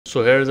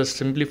So here is a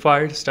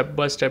simplified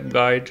step-by-step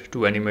guide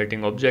to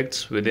animating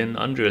objects within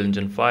Unreal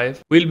Engine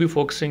 5. We'll be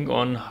focusing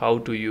on how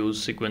to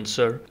use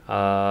Sequencer,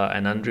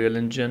 an Unreal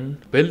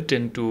Engine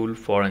built-in tool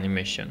for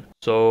animation.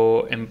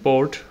 So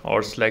import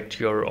or select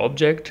your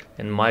object.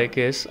 In my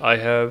case, I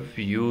have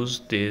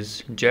used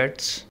these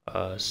jets,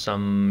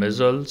 some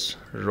missiles,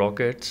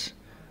 rockets.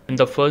 In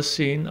the first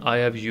scene, I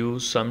have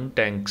used some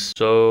tanks,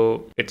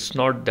 so it's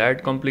not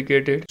that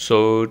complicated.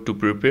 So to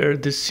prepare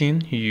this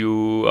scene,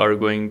 you are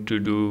going to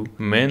do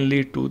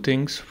mainly two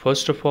things.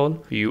 First of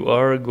all, you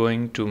are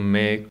going to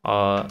make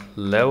a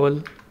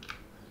level.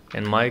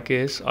 In my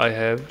case, I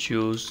have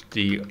choose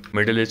the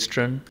Middle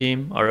Eastern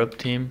theme, Arab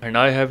theme, and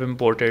I have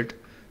imported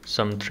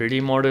some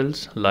 3D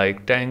models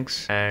like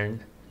tanks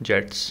and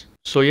jets.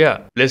 So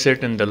yeah, place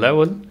it in the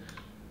level,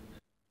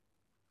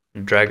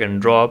 drag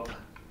and drop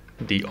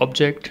the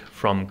object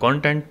from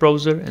content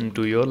browser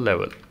into your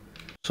level.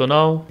 So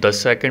now the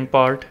second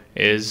part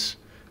is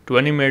to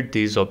animate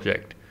these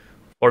objects.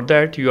 For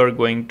that, you are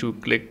going to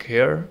click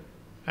here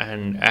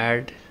and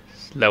add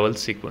level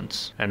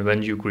sequence, and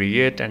when you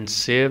create and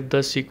save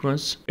the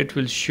sequence, it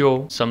will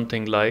show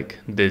something like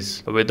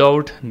this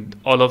without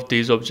all of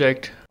these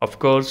objects. Of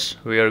course,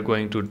 we are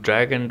going to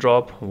drag and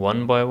drop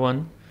one by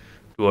one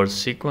to our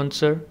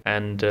sequencer,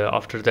 and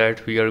after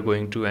that we are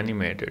going to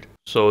animate it.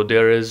 So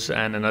there is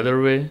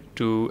another way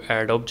to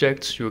add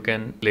objects. You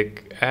can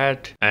click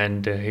add,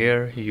 and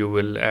here you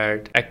will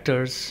add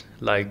actors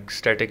like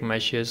static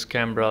meshes,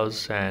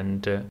 cameras,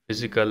 and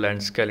physical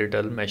and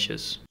skeletal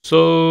meshes.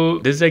 So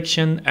this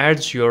action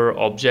adds your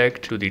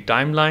object to the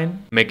timeline,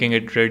 making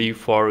it ready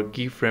for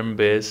keyframe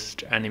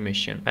based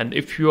animation. And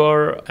if you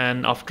are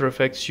an After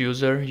Effects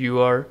user, you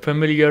are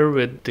familiar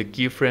with the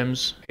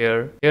keyframes.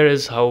 Here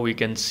is how we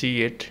can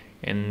see it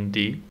in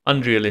the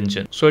Unreal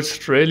Engine. So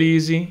it's really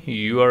easy.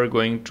 You are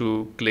going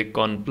to click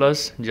on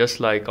plus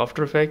just like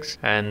After Effects,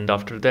 and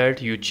after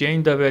that you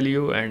change the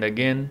value and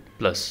again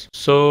plus.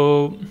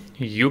 So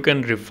you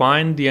can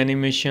refine the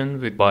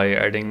animation by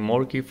adding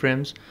more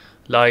keyframes,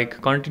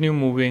 like continue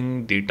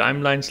moving the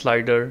timeline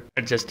slider,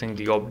 adjusting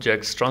the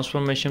object's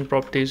transformation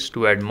properties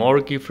to add more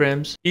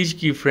keyframes. Each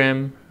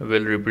keyframe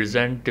will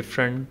represent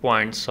different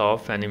points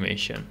of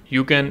animation.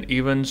 You can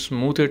even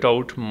smooth it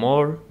out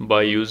more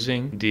by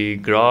using the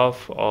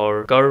graph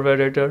or curve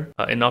editor.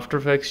 In After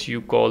Effects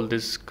you call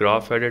this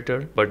graph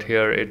editor, but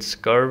here it's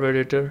curve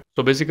editor.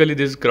 So basically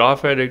this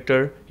graph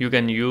editor, you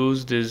can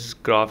use this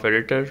graph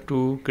editor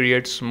to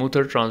create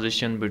smoother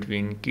transition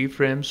between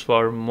keyframes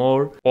for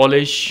more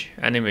polished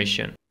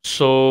animation.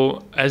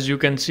 So as you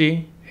can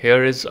see,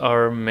 here is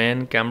our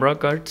main camera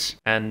cuts,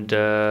 and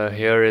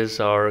here is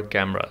our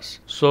cameras.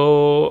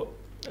 So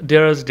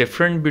there is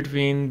difference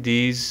between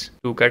these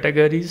two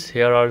categories.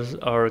 Here are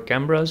our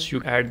cameras.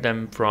 You add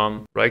them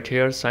from right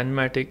here,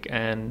 cinematic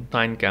and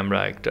sign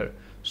camera actor.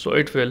 So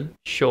it will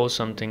show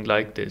something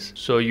like this.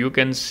 So you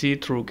can see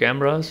through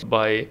cameras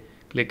by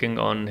clicking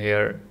on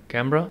here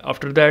camera.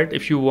 After that,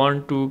 if you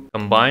want to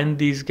combine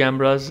these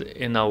cameras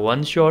in a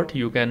one shot,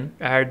 you can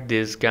add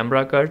these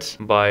camera cuts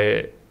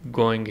by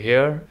going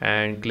here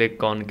and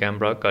click on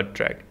camera cut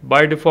track.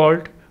 By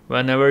default,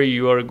 whenever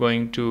you are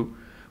going to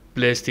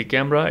place the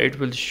camera, it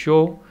will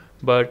show,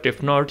 but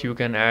if not, you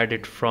can add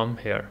it from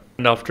here.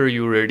 And after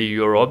you ready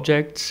your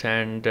objects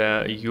and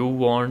you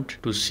want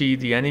to see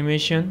the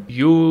animation,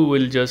 you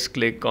will just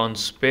click on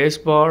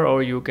spacebar,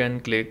 or you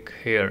can click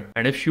here.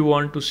 And if you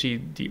want to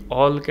see the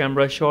all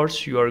camera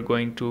shots, you are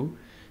going to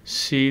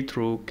see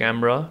through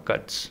camera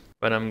cuts.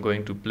 When I'm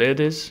going to play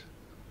this,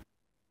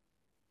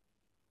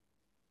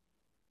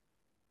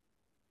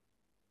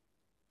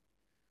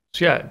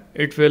 so yeah,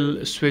 it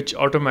will switch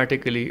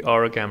automatically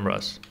our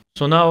cameras.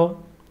 So now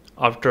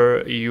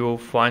after you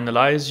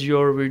finalize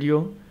your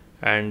video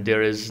and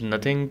there is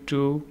nothing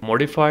to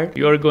modify,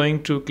 you are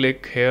going to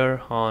click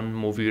here on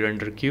movie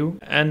render queue.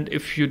 And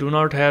if you do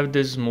not have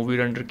this movie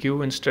render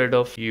queue, instead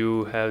of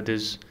you have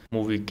this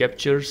movie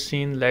capture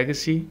scene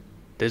legacy,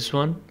 this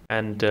one,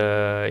 and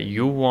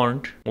you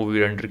want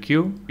movie render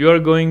queue, you are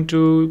going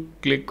to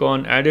click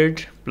on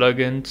edit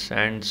plugins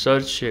and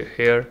search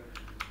here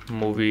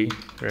movie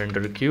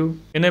render queue.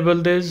 Enable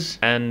this,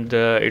 and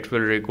it will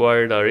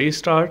require a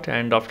restart,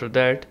 and after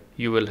that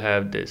you will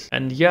have this.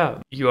 And yeah,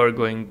 you are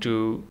going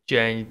to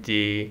change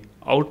the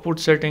output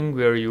setting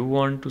where you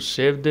want to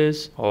save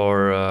this,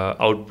 or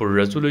output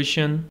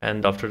resolution,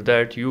 and after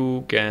that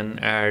you can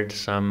add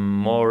some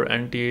more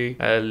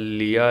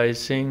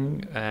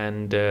anti-aliasing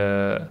and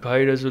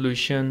high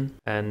resolution,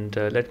 and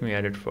let me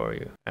add it for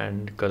you,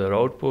 and color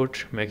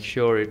output, make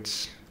sure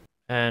it's.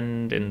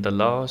 And in the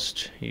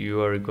last,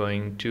 you are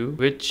going to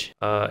which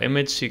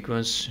image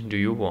sequence do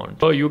you want.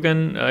 So you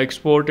can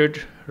export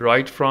it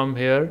right from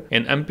here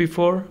in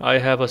MP4. I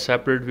have a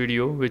separate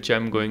video which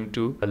I'm going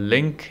to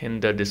link in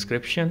the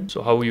description.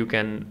 So how you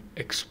can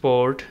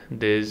export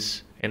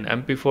this in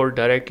MP4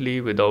 directly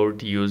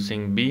without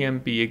using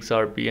BMP,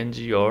 XR,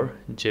 PNG or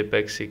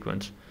JPEG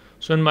sequence.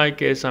 So in my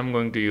case, I'm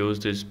going to use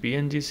this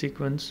PNG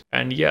sequence,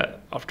 and yeah,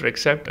 after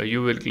accept,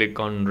 you will click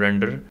on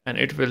render and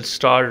it will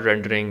start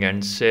rendering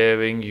and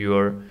saving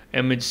your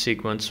image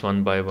sequence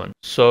one by one.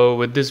 So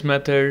with this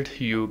method,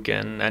 you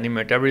can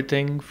animate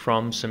everything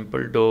from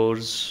simple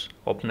doors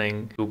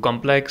opening to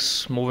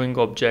complex moving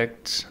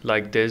objects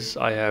like this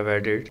I have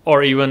added,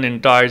 or even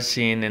entire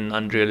scene in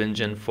Unreal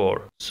Engine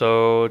 4.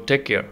 So take care.